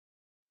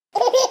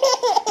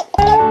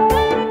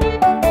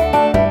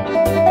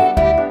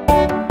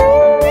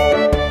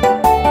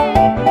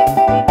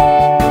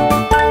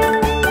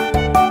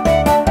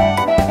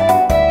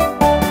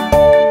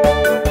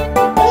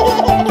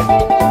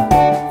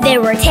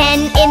10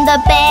 in the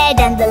bed,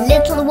 and the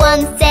little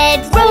one said,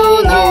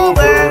 "Roll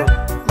over,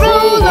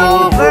 roll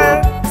over."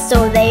 So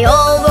they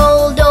all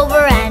rolled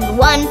over and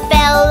one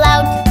fell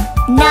out.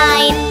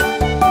 9,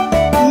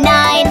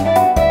 9.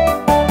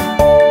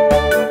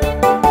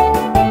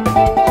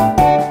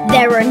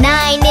 There were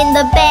 9 in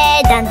the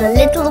bed, and the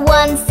little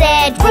one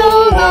said,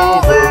 "Roll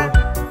over,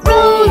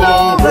 roll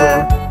over."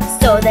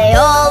 So they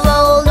all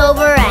rolled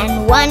over and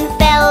one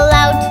fell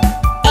out.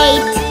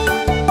 8,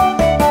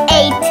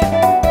 8.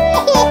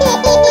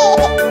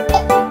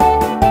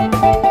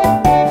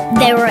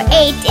 There were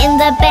 8 in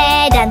the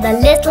bed, and the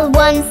little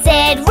one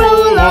said,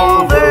 "Roll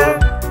over,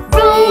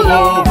 roll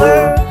over."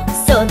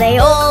 So they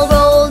all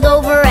rolled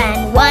over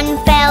and one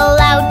fell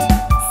out.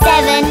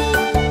 7,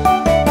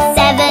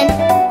 7.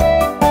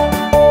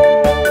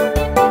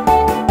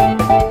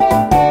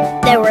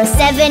 There were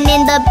 7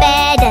 in the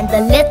bed, and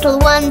the little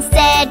one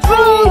said,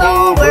 "Roll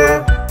over,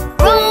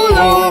 roll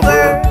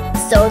over."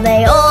 So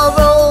they all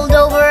rolled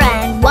over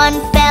and one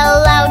fell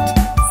out.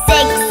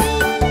 6,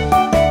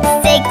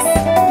 6.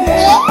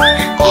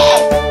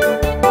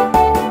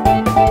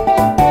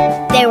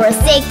 There were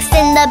 6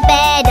 in the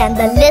bed, and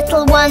the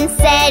little one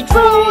said,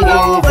 "Roll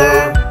over,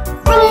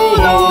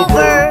 roll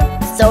over."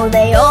 So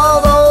they all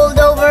rolled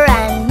over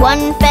and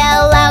one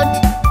fell out.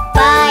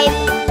 5,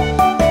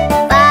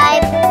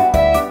 5.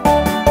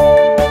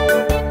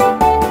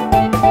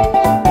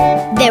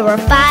 There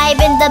were 5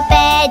 in the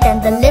bed, and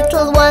the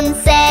little one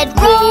said,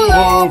 "Roll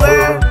over,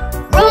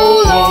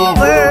 roll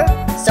over."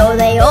 So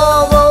they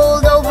all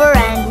rolled over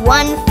and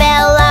one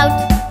fell out.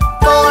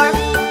 4,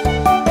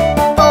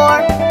 4.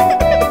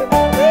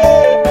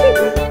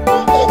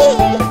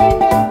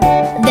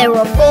 There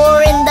were 4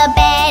 in the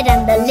bed,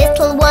 and the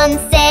little one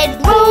said,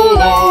 "Roll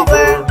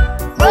over,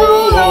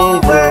 roll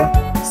over."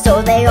 So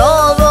they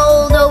all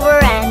rolled over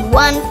and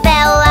one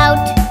fell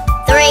out.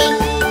 3,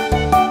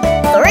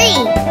 3.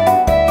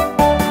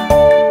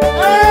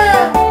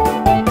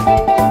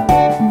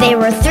 There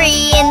were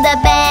 3 in the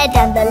bed,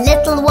 and the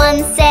little one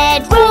said,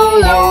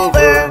 "Roll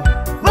over,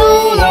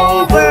 roll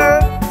over."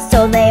 So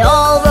they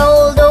all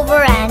rolled over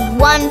and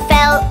one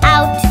fell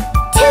out.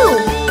 2,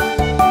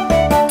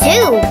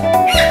 2.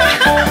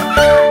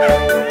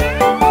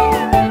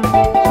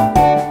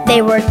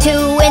 There were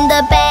 2 in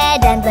the bed,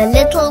 and the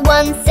little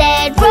one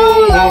said,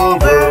 "Roll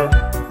over,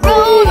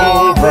 roll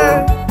over."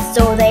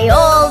 So they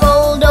all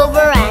rolled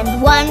over and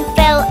one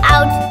fell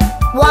out.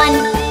 1,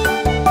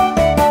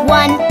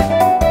 1.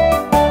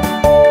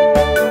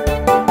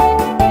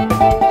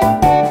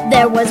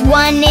 There was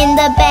 1 in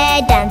the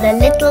bed, and the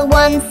little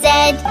one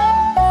said,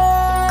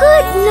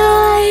 "Good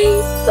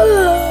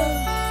night."